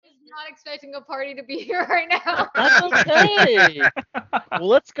not expecting a party to be here right now. That's okay. Well,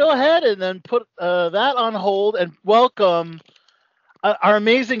 let's go ahead and then put that on hold and welcome our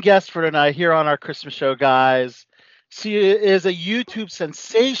amazing guest for tonight here on our Christmas show, guys. She is a YouTube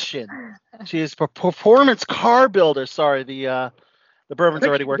sensation. She is a performance car builder. Sorry, the I bourbon's think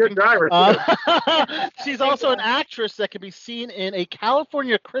already she's a good working. driver too. She's also an actress that can be seen in A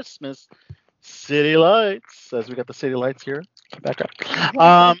California Christmas, City Lights, as we got the City Lights here. Back up.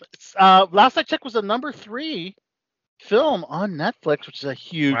 Last I checked was a number 3 film on Netflix, which is a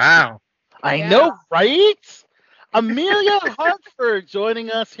huge. Wow. I Yeah. know, right? Amelia Hartford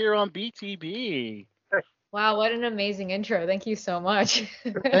joining us here on BTB. Wow, what an amazing intro. Thank you so much.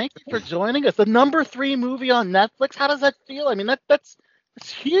 Thank you for joining us. The number 3 movie on Netflix. How does that feel? I mean, that's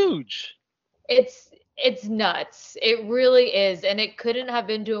huge. It's nuts. It really is. And it couldn't have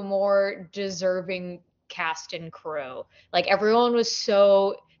been to a more deserving cast and crew. Like everyone was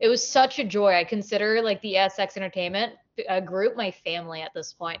it was such a joy. I consider like the SX Entertainment group my family at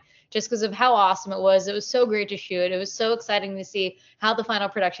this point, just because of how awesome it was. It was so great to shoot. It was so exciting to see how the final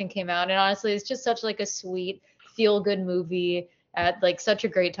production came out. And honestly, it's just such like a sweet, feel good movie at like such a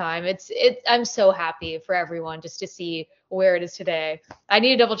great time. I'm so happy for everyone just to see where it is today. I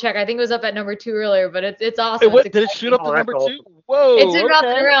need to double check. I think it was up at number 2 earlier, but it's awesome. Did it shoot up to Oh, that's number 2? awesome. Whoa. It's been bouncing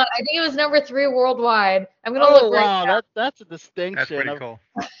okay. around. I think it was number 3 worldwide. I'm gonna Oh look right wow, now. that's a distinction. That's pretty cool.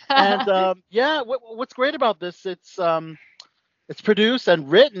 And yeah, what's great about this? It's produced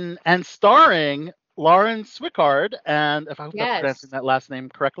and written and starring Lauren Swickard, and if I hope I'm Yes. pronouncing that last name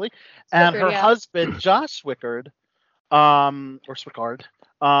correctly, and her Swickard, yeah. husband Josh Swickard, or Swickard,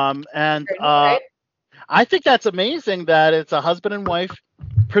 and Right? I think that's amazing that it's a husband and wife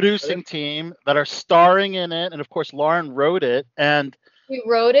producing team that are starring in it, and of course Lauren wrote it, and She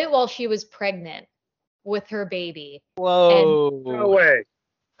wrote it while she was pregnant with her baby. whoa, No way.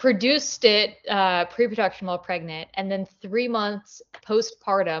 Produced it pre-production while pregnant, and then 3 months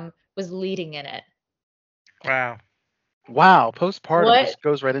postpartum was leading in it. Wow. wow, postpartum What? just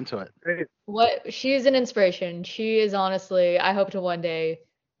goes right into it. Great. She's an inspiration. She is honestly, I hope to one day,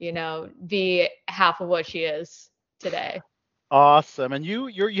 be half of what she is today. Awesome, and you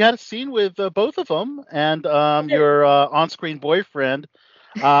had a scene with both of them, and your on-screen boyfriend.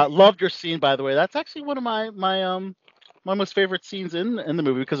 Loved your scene, by the way. That's actually one of my most favorite scenes in the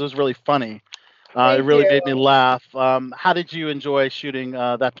movie because it was really funny. It Thank really you. made me laugh. How did you enjoy shooting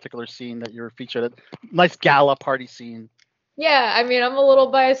that particular scene that you were featured at? Nice gala party scene. Yeah, I mean, I'm a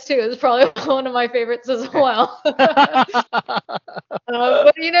little biased too. It's probably one of my favorites as well. But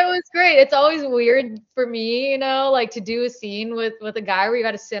it's great. It's always weird for me, like to do a scene with a guy where you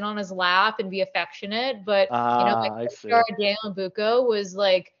got to sit on his lap and be affectionate. But my I see. co-star Daniel Mbuko was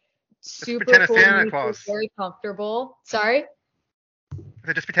like super pretend as cool, Santa and he was Claus. very comfortable. Sorry.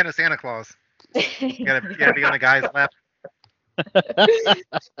 So just pretend it's Santa Claus. You gotta be on the guy's lap.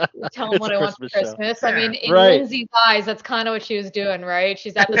 Tell him It's what a I want for Christmas show. Christmas. I mean, in Right. Lindsay's eyes, that's kind of what she was doing, right?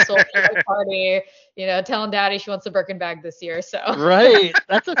 She's at the social party, telling daddy she wants a Birkin bag this year. So Right.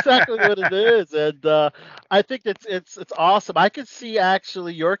 That's exactly what it is. And I think it's awesome. I could see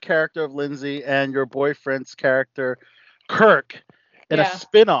actually your character of Lindsay and your boyfriend's character, Kirk, in a Yeah.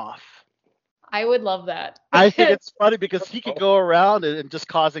 spin-off. I would love that. I think it's funny because he could go around and just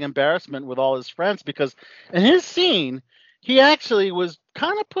causing embarrassment with all his friends because in his scene, he actually was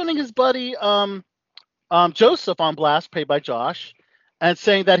kind of putting his buddy Joseph on blast, played by Josh, and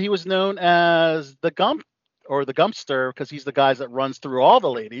saying that he was known as the Gump or the Gumpster because he's the guy that runs through all the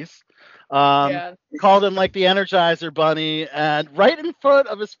ladies. Yeah. Called him like the Energizer Bunny, and right in front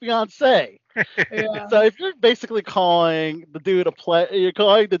of his fiance. Yeah. So if you're basically calling the dude you're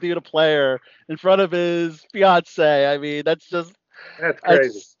calling the dude a player in front of his fiance. I mean, that's just That's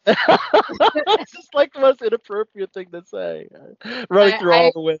crazy. it's just like the most inappropriate thing to say. Running through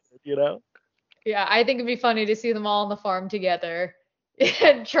all the women. Yeah, I think it'd be funny to see them all on the farm together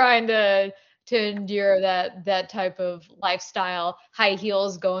and trying to endure that type of lifestyle, high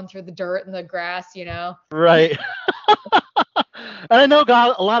heels going through the dirt and the grass, Right. And I know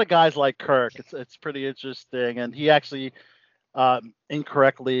a lot of guys like Kirk. It's pretty interesting, and he actually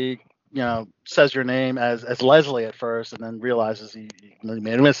incorrectly, says your name as Leslie at first, and then realizes he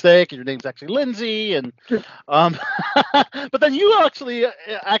made a mistake, and your name's actually Lindsay, and but then you actually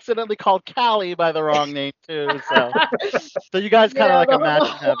accidentally called Callie by the wrong name too. So you guys kind of like a match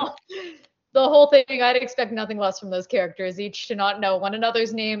in heaven. The whole thing, I'd expect nothing less from those characters, each to not know one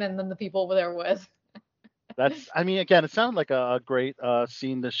another's name and then the people they're with. Again, it sounded like a great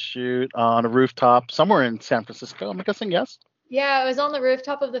scene to shoot on a rooftop somewhere in San Francisco. I'm guessing, yes? Yeah, it was on the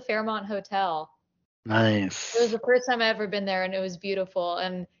rooftop of the Fairmont Hotel. Nice. It was the first time I ever been there, and it was beautiful.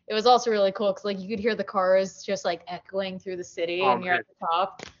 And it was also really cool because like you could hear the cars just like echoing through the city, Oh, and you're man. at the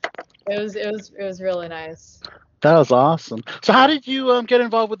top. It was really nice. That was awesome. So how did you get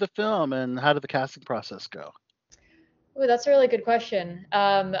involved with the film, and how did the casting process go? Oh, that's a really good question.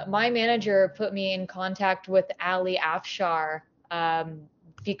 My manager put me in contact with Ali Afshar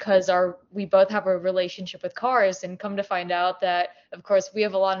because we both have a relationship with cars, and come to find out that, of course, we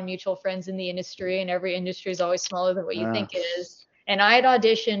have a lot of mutual friends in the industry, and every industry is always smaller than what you think it is. And I had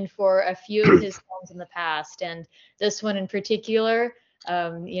auditioned for a few of his films in the past, and this one in particular,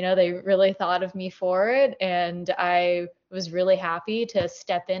 they really thought of me for it, and I was really happy to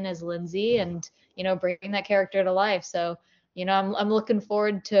step in as Lindsay and bring that character to life. So, I'm looking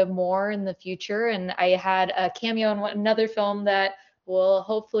forward to more in the future. And I had a cameo in another film that will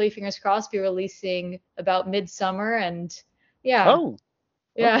hopefully, fingers crossed, be releasing about midsummer. And yeah, Oh,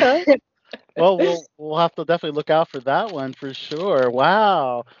 yeah. okay. Well, we'll have to definitely look out for that one for sure.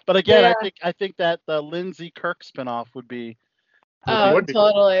 Wow. But again, Yeah. I think that the Lindsay Kirk spinoff would be Oh, would be.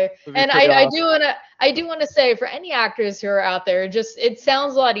 totally. would be And pretty I awesome. do wanna say for any actors who are out there, just it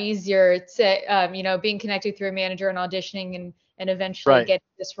sounds a lot easier to being connected through a manager and auditioning and eventually Right. get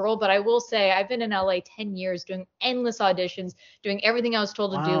this role. But I will say I've been in LA 10 years doing endless auditions, doing everything I was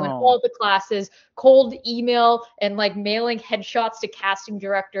told to do in Wow. all the classes, cold email and like mailing headshots to casting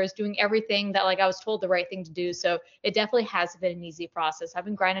directors, doing everything that like I was told the right thing to do. So it definitely has been an easy process. I've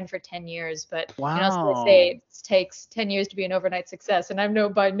been grinding for 10 years, but as they say, Wow. it takes 10 years to be an overnight success, and I'm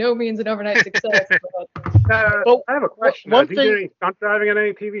by no means an overnight success. Well, I have a question. one Do you do thing. any stunt driving on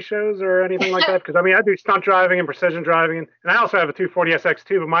any TV shows or anything like that? Because I mean, I do stunt driving and precision driving, and I also have a 240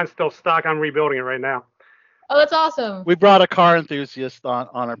 SX2, but mine's still stock. I'm rebuilding it right now. Oh, that's awesome. We brought a car enthusiast on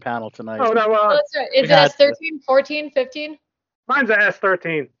our panel tonight. Oh no, Oh, that's right. We Is it had to. S13, 14, 15? mine's a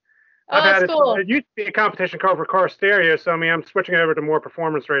S13. Oh, I've that's had it. cool. It used to be a competition car for car stereo, so I mean, I'm switching over to more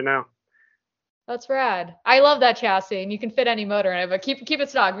performance right now. That's rad. I love that chassis, and you can fit any motor in it, but keep it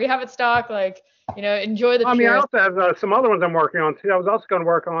stock. We have it stock, like, enjoy the I mean, I purest. also have some other ones I'm working on too. I was also going to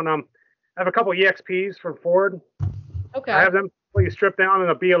work on. I have a couple EXPs from Ford. I Okay. have them completely stripped down in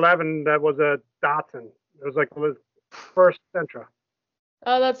a B11 that was a Datsun. It was like the first Sentra.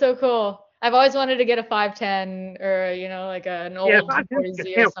 Oh, that's so cool. I've always wanted to get a 510 or, like an Yeah, old I just 240Z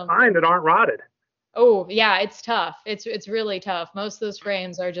or can't something. find that aren't rotted. Oh, yeah, it's tough. It's really tough. Most of those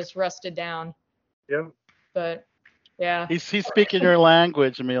frames are just rusted down, Yeah. but yeah. He's speaking your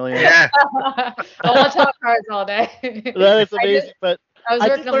language, Amelia. Yeah. I want to talk cars all day. That is amazing. But I was I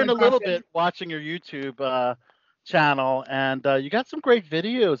working did on learn my a little cockpit. bit watching your YouTube channel, and you got some great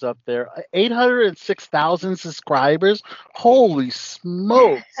videos up there. 806,000 subscribers. Holy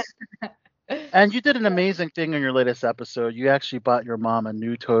smokes! And you did an amazing thing in your latest episode. You actually bought your mom a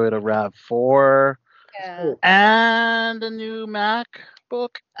new Toyota RAV4 Yeah. and a new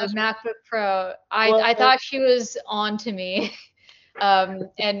MacBook. A as well. MacBook Pro. I Well, thought she was on to me.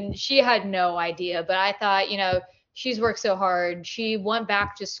 And she had no idea, but I thought, she's worked so hard. She went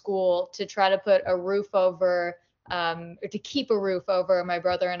back to school to try to put a roof over, or to keep a roof over my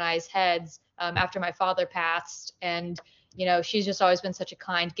brother and I's heads after my father passed. And, she's just always been such a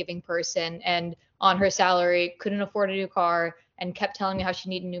kind, giving person. And on her salary, couldn't afford a new car and kept telling me how she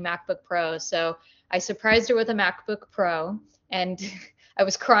needed a new MacBook Pro. So I surprised her with a MacBook Pro, and I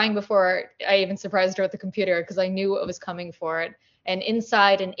was crying before I even surprised her with the computer because I knew what was coming for it. And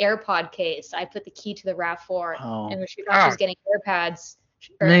inside an AirPod case, I put the key to the RAV4. Oh. And when she thought she was getting AirPods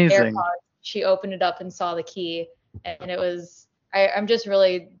or Amazing. AirPods, she opened it up and saw the key. And it was, I'm just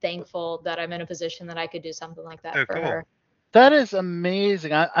really thankful that I'm in a position that I could do something like that So for cool. her. That is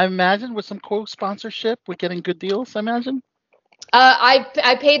amazing. I imagine with some co-sponsorship, we're getting good deals. I imagine.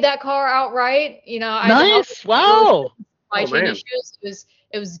 I paid that car outright. I had to help Nice. Wow. supply Oh, chain man. issues.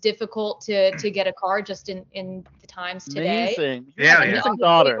 It was difficult to get a car just in the times today. Amazing. You Yeah, have an yeah. amazing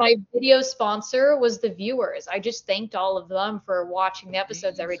daughter. My video sponsor was the viewers. I just thanked all of them for watching the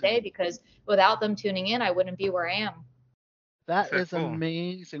episodes every day, Amazing. because without them tuning in, I wouldn't be where I am. That So is cool.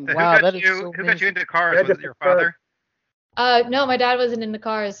 amazing. So Wow, that is so who got you amazing. into cars? Yeah, Was it just your prefer- father? No, my dad wasn't into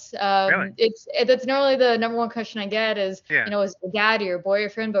cars. Really? That's normally the number one question I get is, Yeah. is your dad or your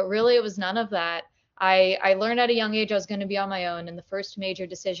boyfriend? But really, it was none of that. I learned at a young age I was going to be on my own, and the first major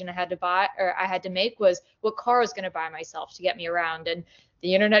decision I had to make was what car I was going to buy myself to get me around. And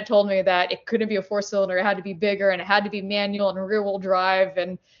the internet told me that it couldn't be a 4-cylinder, it had to be bigger, and it had to be manual and rear-wheel drive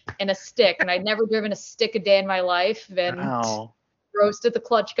and a stick. And I'd never driven a stick a day in my life, and Wow. roasted the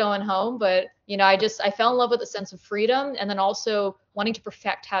clutch going home. But I fell in love with a sense of freedom, and then also wanting to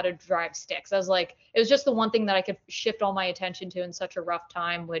perfect how to drive sticks. I was like, it was just the one thing that I could shift all my attention to in such a rough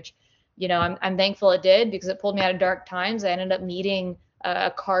time, which I'm thankful it did because it pulled me out of dark times. I ended up meeting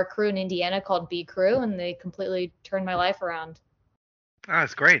a car crew in Indiana called B Crew, and they completely turned my life around. Oh,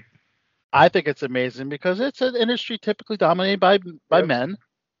 that's great. I think it's amazing because it's an industry typically dominated by Yep. men,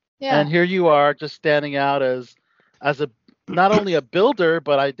 Yeah. and here you are just standing out as a not only a builder,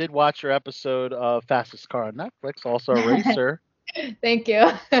 but I did watch your episode of Fastest Car on Netflix, also a racer, Thank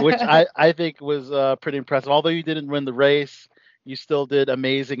you. which I think was pretty impressive. Although you didn't win the race, you still did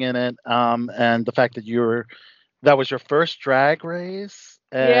amazing in it. And the fact that that was your first drag race,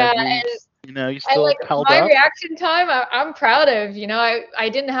 and Yeah, you I still like held my up. reaction time. I'm proud of. I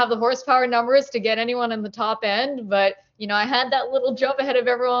didn't have the horsepower numbers to get anyone in the top end, but I had that little jump ahead of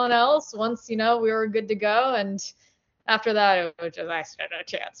everyone else. Once we were good to go, and after that, it was just I stood no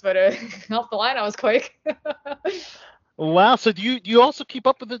chance. But off the line, I was quick. Wow. So do you also keep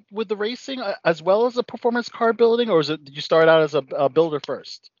up with the racing as well as the performance car building, or did you start out as a builder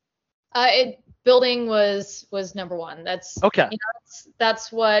first? Building was number one. That's Okay.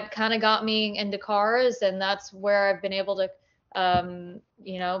 that's what kind of got me into cars, and that's where I've been able to,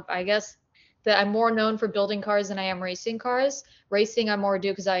 I guess that I'm more known for building cars than I am racing cars. Racing I more do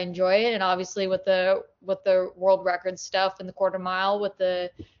because I enjoy it, and obviously with the world record stuff and the quarter mile with the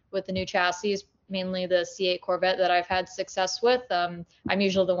new chassis, mainly the C8 Corvette that I've had success with. I'm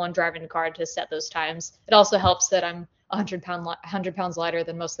usually the one driving the car to set those times. It also helps that I'm 100 pounds lighter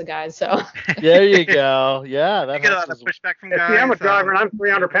than most of the guys. So there you go. Yeah, that You get a lot helps of as pushback from Yeah, guys. see, I'm a driver and I'm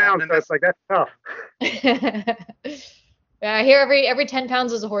 300 pounds, so it's like that's tough. Yeah, I hear every 10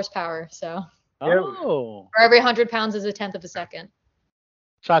 pounds is a horsepower. So Oh, or every 100 pounds is a tenth of a second.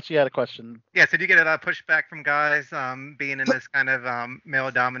 Chachi had a question. Yeah, so do you get a lot of pushback from guys being in this kind of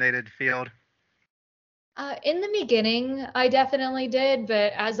male-dominated field? In the beginning, I definitely did,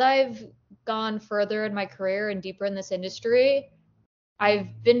 but as I've gone further in my career and deeper in this industry,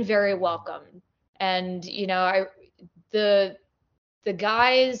 I've been very welcomed. And the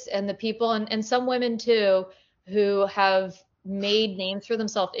guys and the people and some women too who have made names for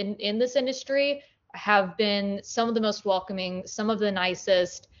themselves in this industry have been some of the most welcoming, some of the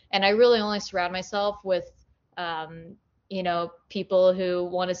nicest, and I really only surround myself with people who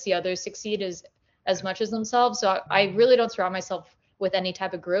want to see others succeed as much as themselves. So I really don't surround myself with any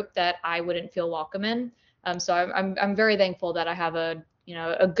type of group that I wouldn't feel welcome in. So I'm very thankful that I have a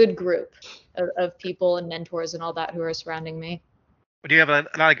good group of people and mentors and all that who are surrounding me. Do you have a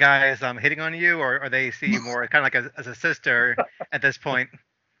lot of guys hitting on you, or they see you more kind of like as a sister at this point?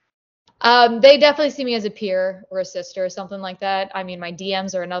 They definitely see me as a peer or a sister or something like that. I mean, my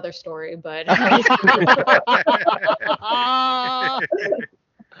DMs are another story, but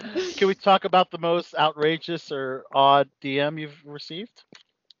Can we talk about the most outrageous or odd DM you've received?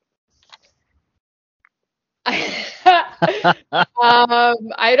 I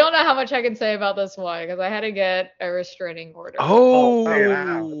don't know how much I can say about this one because I had to get a restraining order. Oh,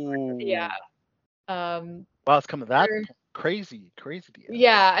 wow. Yeah. Wow, it's come to that crazy DM.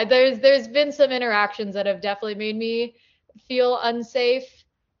 Yeah, there's been some interactions that have definitely made me feel unsafe.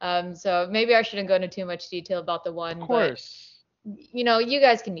 So maybe I shouldn't go into too much detail about the one. Of course. But you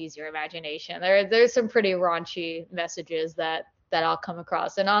guys can use your imagination. There's some pretty raunchy messages that I'll come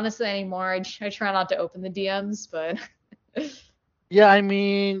across. And honestly, anymore, I try not to open the DMs, but. Yeah, I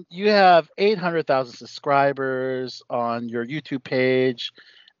mean, you have 800,000 subscribers on your YouTube page,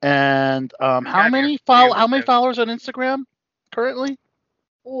 and how many followers on Instagram currently?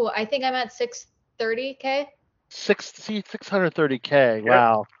 Ooh, I think I'm at 630K. 630K. Yep.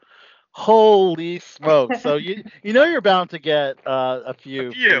 Wow. Holy smokes! So you're bound to get a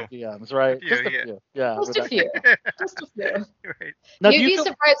few DMs, right? Just a few. Yeah. Just a few. Just a few. Right. Now, You'd be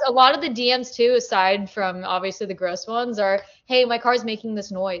surprised. A lot of the DMs too, aside from obviously the gross ones, are, "Hey, my car's making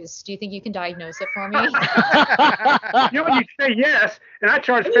this noise. Do you think you can diagnose it for me?" You say yes, and I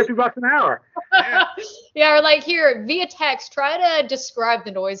charge $50 an hour. Yeah, or like here via text, try to describe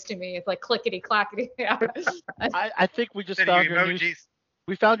the noise to me. It's like clickety clackety. Yeah. I think we just Then found you your emojis.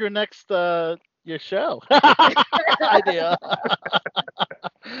 we found your next your show idea.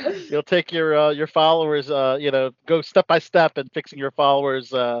 You'll take your followers, go step by step in fixing your followers'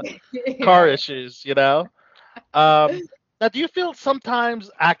 car issues. Now, do you feel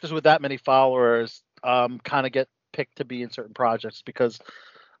sometimes actors with that many followers kind of get picked to be in certain projects because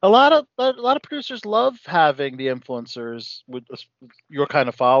a lot of producers love having the influencers with your kind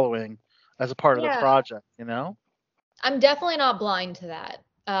of following as a part of the project, I'm definitely not blind to that.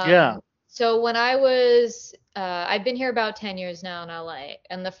 Yeah. So when I've been here about 10 years now in LA,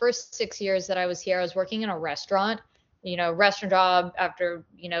 and the first 6 years that I was here, I was working in a restaurant, restaurant job after,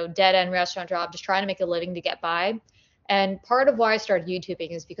 dead end restaurant job, just trying to make a living to get by. And part of why I started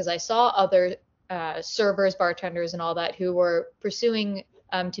YouTubing is because I saw other servers, bartenders, and all that who were pursuing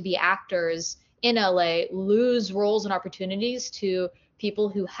to be actors in LA lose roles and opportunities to people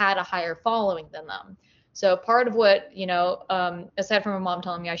who had a higher following than them. So part of what, aside from my mom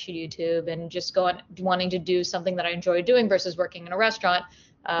telling me I should YouTube and just wanting to do something that I enjoy doing versus working in a restaurant,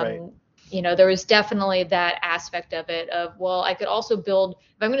 Right. there was definitely that aspect of it of, well, I could also build,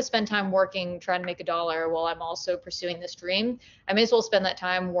 if I'm going to spend time working, trying to make a dollar while I'm also pursuing this dream, I may as well spend that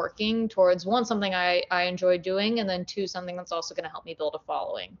time working towards one, something I enjoy doing, and then two, something that's also going to help me build a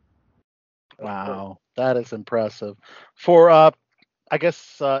following. Wow, that is impressive. For I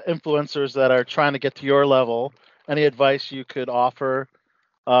guess influencers that are trying to get to your level, any advice you could offer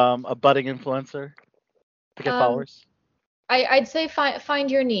a budding influencer to get Um, followers? I'd say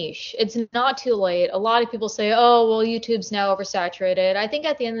find your niche. It's not too late. A lot of people say, "Oh, well, YouTube's now oversaturated." I think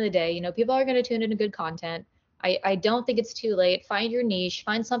at the end of the day, people are going to tune into good content. I don't think it's too late. Find your niche.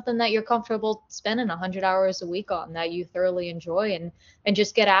 Find something that you're comfortable spending 100 hours a week on that you thoroughly enjoy, and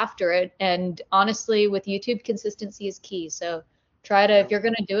just get after it. And honestly, with YouTube, consistency is key. So if you're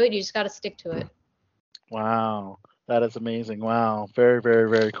going to do it, you just got to stick to it. Wow, that is amazing. Wow, very, very,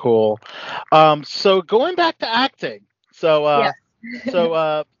 very cool. So going back to acting. So Yeah.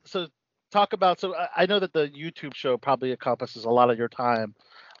 so talk about. So I know that the YouTube show probably encompasses a lot of your time.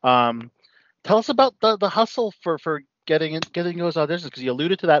 Tell us about the hustle for getting those auditions, because you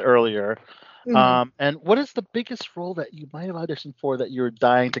alluded to that earlier. Mhm. And what is the biggest role that you might have auditioned for that you're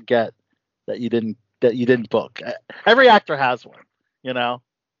dying to get that you didn't book? Every actor has one, you know.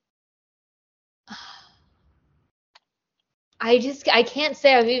 I can't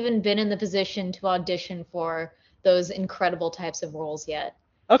say I've even been in the position to audition for those incredible types of roles yet.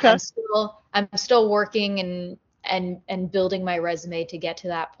 Okay. I'm still working and building my resume to get to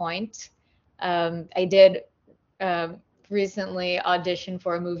that point. I did recently audition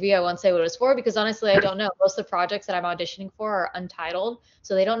for a movie. I won't say what it was for because honestly I don't know. Most of the projects that I'm auditioning for are untitled,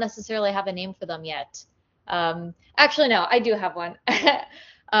 so they don't necessarily have a name for them yet. Actually, no, I do have one.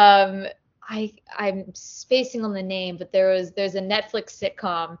 I'm spacing on the name, but there's a Netflix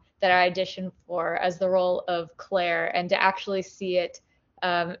sitcom that I auditioned for as the role of Claire, and to actually see it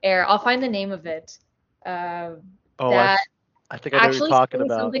air, I'll find the name of it. Oh, That I think I know what you're actually talking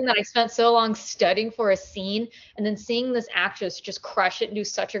seeing about. something that I spent so long studying for a scene, and then seeing this actress just crush it and do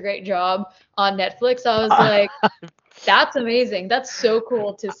such a great job on Netflix, I was like, that's amazing. That's so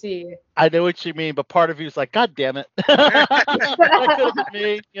cool to see. I know what you mean, but part of you is like, God damn it, that could have been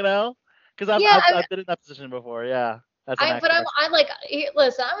me, because Yeah, I've been in that position before, yeah, as an but actor myself. I'm like,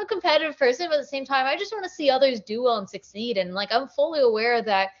 listen, I'm a competitive person, but at the same time, I just want to see others do well and succeed. And like, I'm fully aware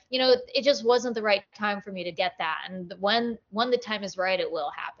that, it just wasn't the right time for me to get that. And when the time is right, it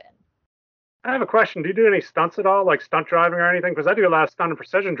will happen. I have a question. Do you do any stunts at all, like stunt driving or anything? Because I do a lot of stunt and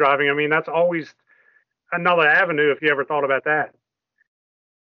precision driving. I mean, that's always another avenue if you ever thought about that.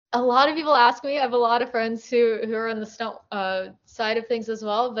 A lot of people ask me. I have a lot of friends who are on the stunt side of things as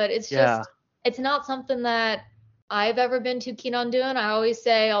well, but Yeah. it's not something that I've ever been too keen on doing. I always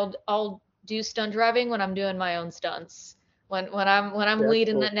say I'll do stunt driving when I'm doing my own stunts. When I'm Yeah, that's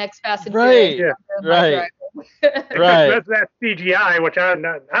leading cool. that next Fast and Furious, Right, Yeah, I'm doing my right, driving. right. that's CGI, which do you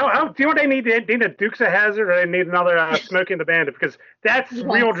know what they need? They need a Dukes of Hazzard, or they need another Smokey and the Bandit, because that's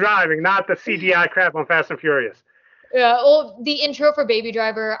real Yes. driving, not the CGI crap on Fast and Furious. Yeah, well, the intro for Baby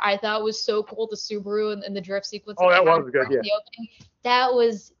Driver I thought was so cool. The Subaru and the drift sequence that Oh, they that had was good. in Yeah. the opening, that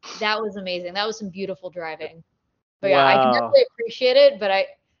was amazing. That was some beautiful driving. But yeah, I can Wow. definitely appreciate it, but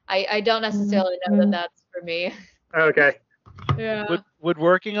I don't necessarily know that that's for me. Okay. Yeah. Would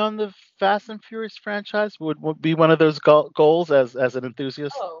working on the Fast and Furious franchise would be one of those goals as an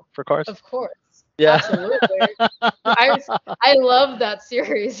enthusiast Oh, for cars? of course. Yeah. Absolutely. I love that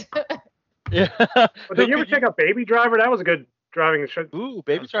series. Yeah. But did you ever Could you? check out Baby Driver? That was a good driving show. Ooh,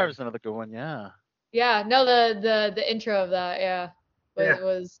 Baby Driver's another good one. Yeah. Yeah, no, the intro of that, yeah, Yeah.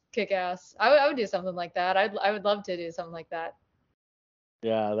 was kick ass. I would do something like that. I would love to do something like that.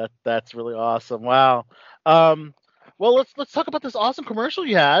 Yeah, that's really awesome. Wow. Um, well, let's talk about this awesome commercial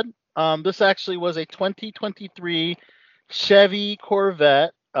you had. This actually was a 2023 Chevy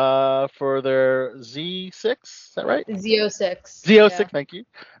Corvette for their Z6. Is that right? Z06. Z06. Yeah, Thank you.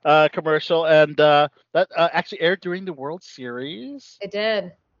 Commercial, and that actually aired during the World Series. it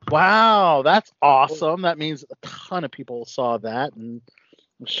did. Wow, that's awesome. That means a ton of people saw that, and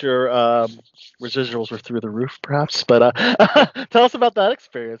I'm sure residuals were through the roof, perhaps. But tell us about that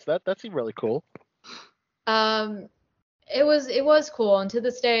experience. That seemed really cool. Um, it was cool, and to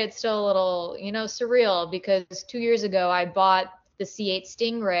this day, it's still a little, surreal because 2 years ago I bought the C8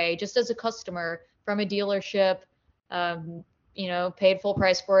 Stingray just as a customer from a dealership Paid full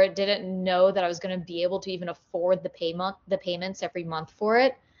price for it. Didn't know that I was going to be able to even afford the payments every month for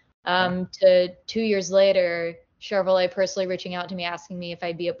it. To 2 years later, Chevrolet personally reaching out to me, asking me if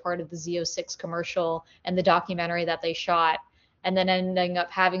I'd be a part of the Z06 commercial and the documentary that they shot, and then ending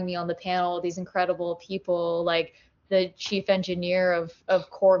up having me on the panel with these incredible people like the chief engineer of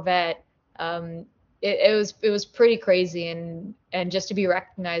Corvette. It was pretty crazy, and just to be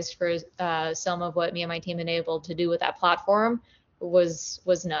recognized for some of what me and my team enabled to do with that platform was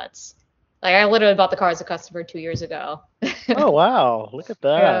nuts. Like, I literally bought the car as a customer 2 years ago. Oh wow, look at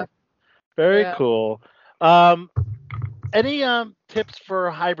that. Yeah. Very Yeah. cool. Any tips for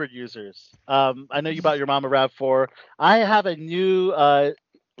hybrid users? I know you bought your mom a RAV4. I have a new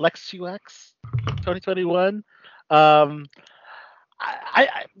LexUX 2021. The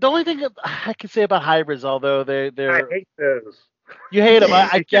only thing that I can say about hybrids, although I they're hate those. you hate them, I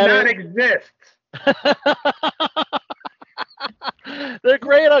They get cannot it. exist. They're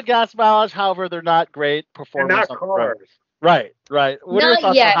great on gas mileage, however, they're not great They're performance not on the road. cars. Right. What are your Not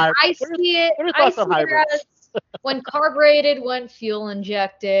thoughts yet. on hybrids? I see it. What are your I thoughts see on it hybrids? as when carbureted, when fuel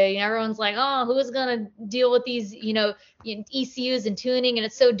injected. Everyone's like, "Oh, who's gonna deal with these, ECUs and tuning?" And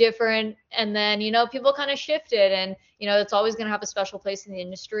it's so different. And then, people kind of shifted, and it's always gonna have a special place in the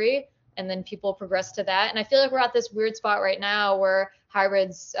industry. And then people progress to that. And I feel like we're at this weird spot right now where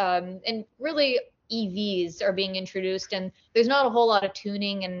hybrids and really EVs are being introduced, and there's not a whole lot of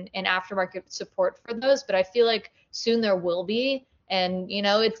tuning and aftermarket support for those, but I feel like soon there will be. And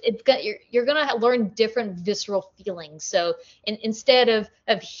you're gonna learn different visceral feelings. So instead of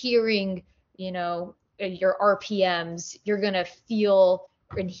hearing your RPMs, you're gonna feel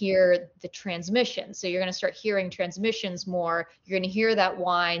and hear the transmission. So you're gonna start hearing transmissions more. You're gonna hear that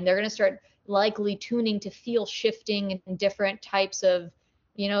whine. They're gonna start likely tuning to feel shifting and different types of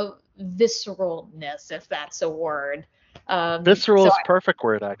visceralness, if that's a word. Visceral is perfect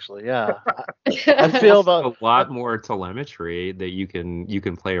word, actually. Yeah. I feel a lot more telemetry that you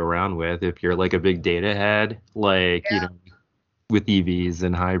can play around with if you're like a big data head, like with EVs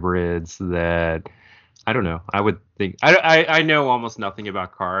and hybrids. That I don't know. I would think I know almost nothing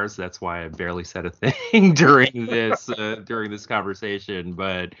about cars. That's why I barely said a thing during this conversation.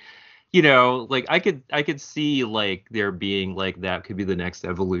 But like I could see like there being like that could be the next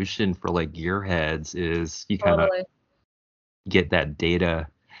evolution for like gearheads, is you kind of get that data.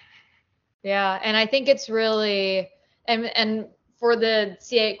 Yeah, and I think it's really and for the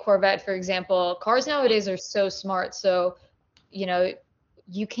C8 Corvette, for example, cars nowadays are so smart. So,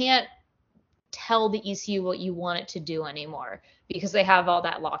 you can't tell the ECU what you want it to do anymore because they have all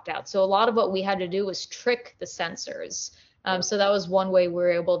that locked out. So a lot of what we had to do was trick the sensors. So that was one way we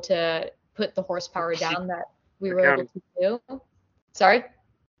were able to put the horsepower down that we were able to do. Sorry?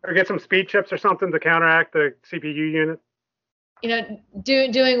 Or get some speed chips or something to counteract the CPU unit.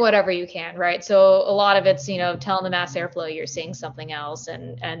 Doing whatever you can, right? So a lot of it's, telling the mass airflow you're seeing something else,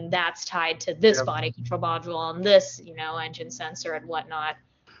 and that's tied to this body control module and this, engine sensor and whatnot.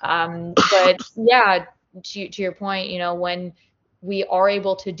 But yeah, to your point, when we are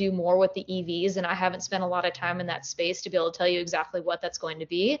able to do more with the EVs, and I haven't spent a lot of time in that space to be able to tell you exactly what that's going to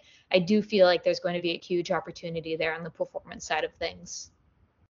be, I do feel like there's going to be a huge opportunity there on the performance side of things.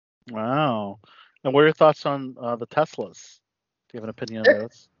 Wow. And what are your thoughts on the Teslas? Do you have an opinion on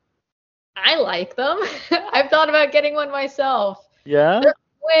those? I like them. I've thought about getting one myself. Yeah? They're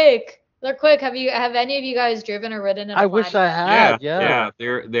quick. Have any of you guys driven or ridden in a I wish I had. Yeah.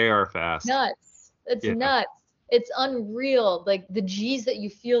 They are fast. Nuts. It's nuts. It's unreal. Like the G's that you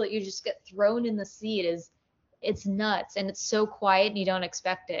feel that you just get thrown in the seat it's nuts, and it's so quiet and you don't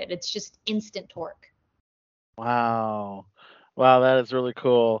expect it. It's just instant torque. Wow, that is really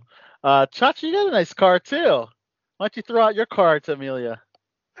cool. Chachi, you got a nice car too. Why don't you throw out your card to Amelia?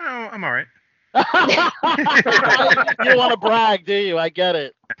 Oh, I'm all right. You don't want to brag, do you? I get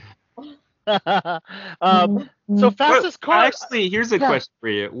it. So fastest car. Actually, here's a question for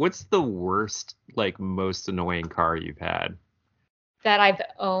you. What's the worst, like most annoying car you've had? That I've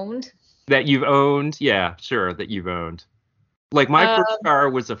owned? That you've owned? Yeah, sure, that you've owned. Like my first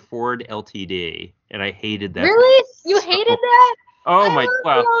car was a Ford LTD, and I hated that. Really? You hated that? Oh my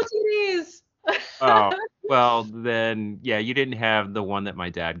god. LTDs. Oh, well then, yeah, you didn't have the one that my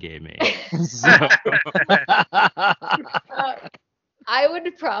dad gave me. So. I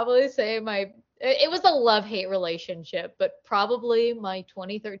would probably say it was a love-hate relationship, but probably my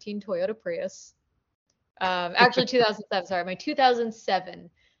 2013 Toyota Prius. Actually 2007, sorry, my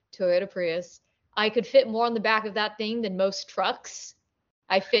 2007 Toyota Prius. I could fit more on the back of that thing than most trucks.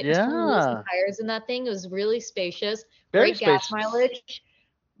 I fit 20 tires in that thing. It was really spacious, great gas mileage,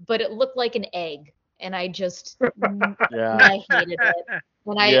 but it looked like an egg. and I just Yeah. I hated it.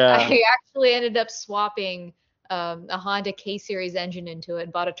 And Yeah. I actually ended up swapping a Honda K Series engine into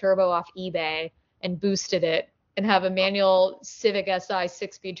it, bought a turbo off eBay, and boosted it, and have a manual Civic Si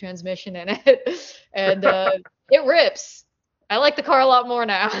 6-speed transmission in it, and it rips. I like the car a lot more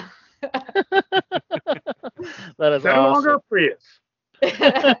now. That is No longer awesome. a Prius.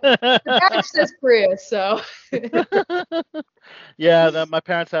 The badge says Prius, so. Yeah, my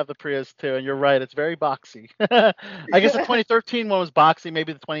parents have the Prius too, and you're right, it's very boxy. I guess the 2013 one was boxy.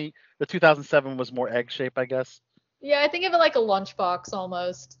 Maybe the 2007 was more egg shape, I guess. Yeah, I think of it like a lunchbox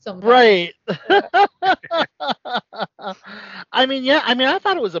almost sometimes. Right. I mean, yeah. I mean, I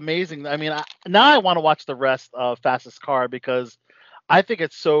thought it was amazing. I mean, now I want to watch the rest of Fastest Car because I think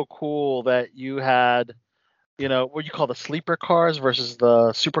it's so cool that you had, what you call the sleeper cars versus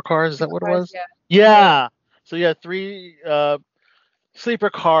the supercars. Is that what it was? Yeah. Yeah. So you had 3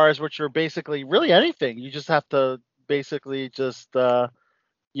 sleeper cars, which are basically really anything. You just have to basically just build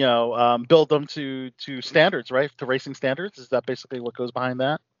them to standards, right? To racing standards. Is that basically what goes behind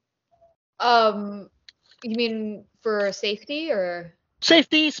that? You mean for safety or?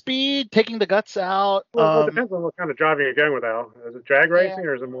 Safety, speed, taking the guts out. Well, it depends on what kind of driving you're going with, Al. Is it drag racing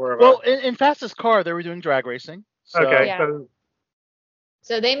or is it more of Well, in Fastest Car, they were doing drag racing. So. Okay. Yeah.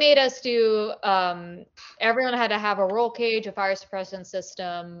 So they made us do. Everyone had to have a roll cage, a fire suppressant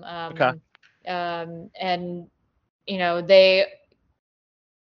system. Okay. And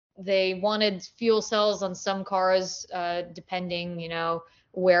they wanted fuel cells on some cars, depending,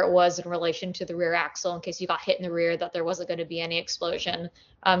 where it was in relation to the rear axle, in case you got hit in the rear, that there wasn't going to be any explosion.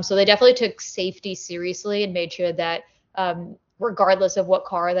 So they definitely took safety seriously and made sure that, regardless of what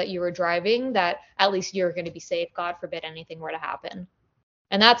car that you were driving, that at least you're going to be safe. God forbid anything were to happen.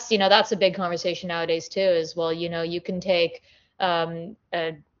 And that's a big conversation nowadays too, is, well, you can take a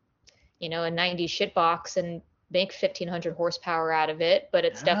 90 shitbox and make 1,500 horsepower out of it, but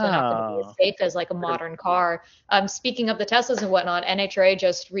it's definitely not going to be as safe as like a modern car. Speaking of the Teslas and whatnot, NHRA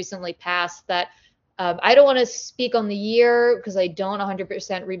just recently passed that. I don't want to speak on the year because I don't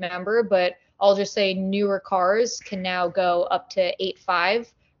 100% remember, but I'll just say newer cars can now go up to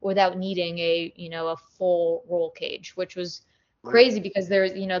 8.5 without needing a full roll cage, which was crazy because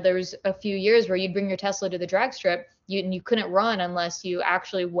there's a few years where you'd bring your Tesla to the drag strip, you couldn't run unless you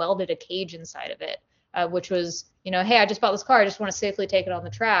actually welded a cage inside of it. Which was, hey, I just bought this car, I just want to safely take it on the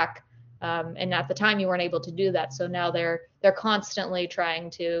track. And at the time you weren't able to do that. So now they're constantly trying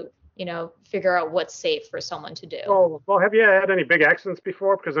to, figure out what's safe for someone to do. Well, have you had any big accidents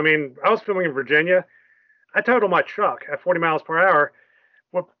before? Because I mean, I was filming in Virginia. I totaled my truck at 40 miles per hour.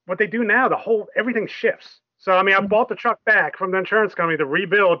 What they do now, everything shifts. So I mean, I bought the truck back from the insurance company to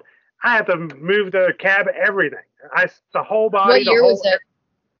rebuild. I had to move the cab, everything. The whole body. What year was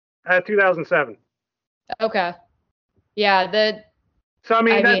it? 2007. Okay. Yeah. So I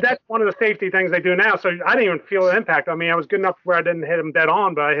mean, that's one of the safety things they do now. So I didn't even feel the impact. I mean, I was good enough where I didn't hit them dead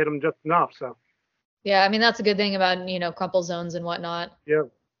on, but I hit them just enough. So. Yeah, I mean that's a good thing about crumple zones and whatnot. Yeah.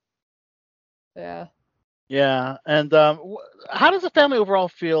 Yeah. Yeah, and how does the family overall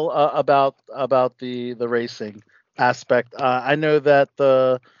feel about the racing aspect? I know that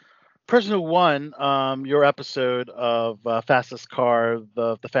the person who won your episode of Fastest Car,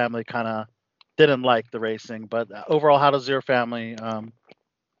 the family kind of didn't like the racing, but overall, how does your family,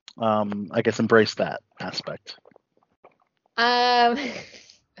 I guess, embrace that aspect? I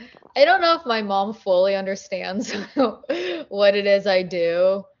don't know if my mom fully understands what it is I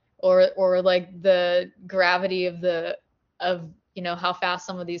do, or like the gravity of how fast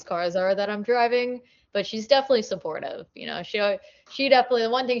some of these cars are that I'm driving, but she's definitely supportive. She definitely, the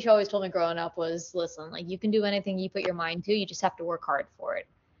one thing she always told me growing up was, listen, like, you can do anything you put your mind to, you just have to work hard for it.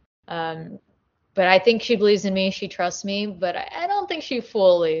 But I think she believes in me, she trusts me, but I don't think she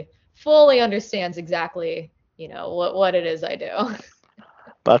fully understands exactly, what it is I do.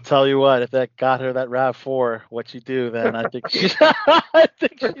 But I'll tell you what, if that got her that RAV4, what you do, then I think she's gonna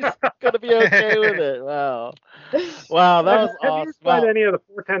be okay with it. Wow, that was awesome. Have you tried any of the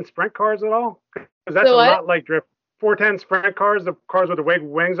 410 sprint cars at all? Because that's a lot like drift. 410 sprint cars, the cars with the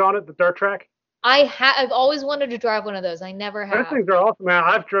wings on it, the dirt track. I've always wanted to drive one of those. I never have. Those things are awesome, man.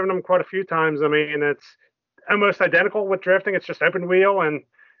 I've driven them quite a few times. I mean, it's almost identical with drifting. It's just open wheel, and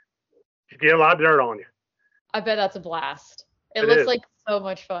you get a lot of dirt on you. I bet that's a blast. It looks like so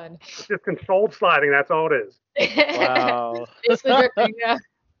much fun. It's just controlled sliding. That's all it is. Wow. Basically drifting, yeah.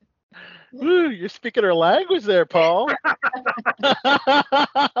 Woo, you're speaking her language there, Paul.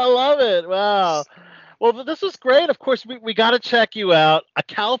 I love it. Wow. Well, this was great. Of course, we got to check you out. A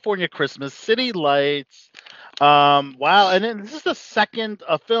California Christmas, City Lights. Wow. And then this is the second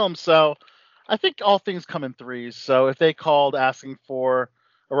film. So, I think all things come in threes. So if they called asking for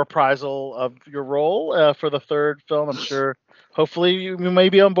a reprisal of your role for the third film, I'm sure, hopefully you may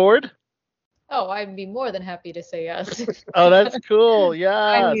be on board. Oh, I'd be more than happy to say yes. Oh, that's cool.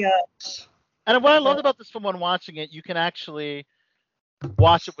 I'm, Yes. And what I loved about this film when watching it, you can actually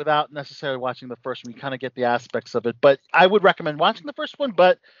watch it without necessarily watching the first one. You kind of get the aspects of it. But I would recommend watching the first one,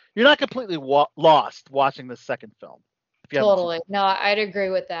 but you're not completely lost watching the second film. If you haven't seen Totally. No, I'd agree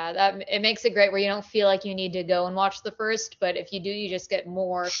with that. It makes it great where you don't feel like you need to go and watch the first, but if you do, you just get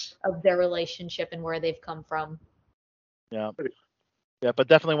more of their relationship and where they've come from. Yeah. Yeah, but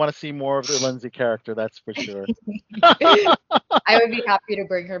definitely want to see more of the Lindsay character, that's for sure. I would be happy to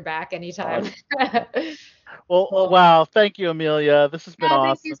bring her back anytime. Well, wow. Thank you, Amelia. This has been Yeah,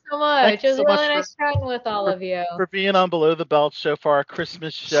 awesome. thank you so much. Thank It you was so really much nice chatting with all of you. for being on Below the Belt show for our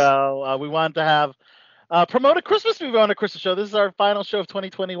Christmas show. We wanted to have promote a Christmas movie on a Christmas show. This is our final show of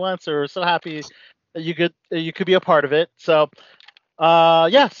 2021, so we're so happy that you could be a part of it. So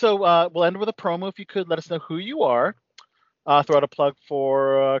we'll end with a promo. If you could let us know who you are. Throw out a plug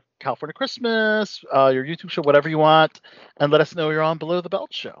for California Christmas, your YouTube show, whatever you want, and let us know you're on Below the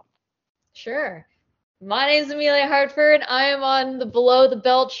Belt show. Sure. My name is Amelia Hartford. I am on the Below the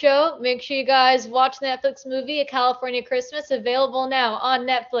Belt show. Make sure you guys watch the Netflix movie A California Christmas, available now on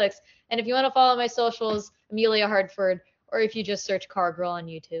Netflix. And if you want to follow my socials, Amelia Hartford, or if you just search Car Girl on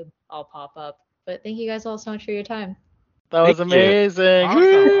YouTube, I'll pop up. But thank you guys all so much for your time. That was Thank you. amazing.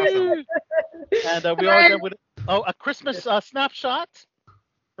 Awesome. And we always end with a Christmas snapshot,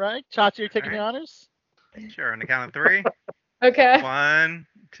 right? Chachi, you're taking the All right. honors. Sure. On the count of 3. Okay. 1,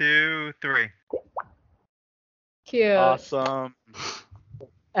 2, 3. Cute. Awesome.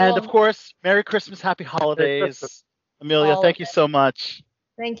 And of Well, course, Merry Christmas, Happy Holidays. Amelia, thank you so much.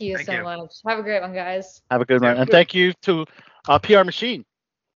 Thank you Thank so you. much. Have a great one, guys. Have a good one. Yeah. And thank you to PR Machine.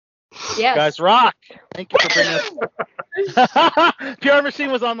 Yes. You guys rock. Thank you for bringing us. PR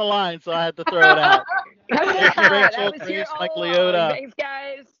Machine was on the line, so I had to throw it out. Rachel, Grace, Mike Leota. Thanks,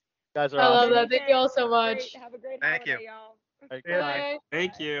 guys. You guys are I love awesome. that. Thank you all so much. Have a great Thank holiday, you. y'all. All right, Yeah. bye. Bye.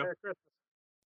 Thank you. Merry Christmas.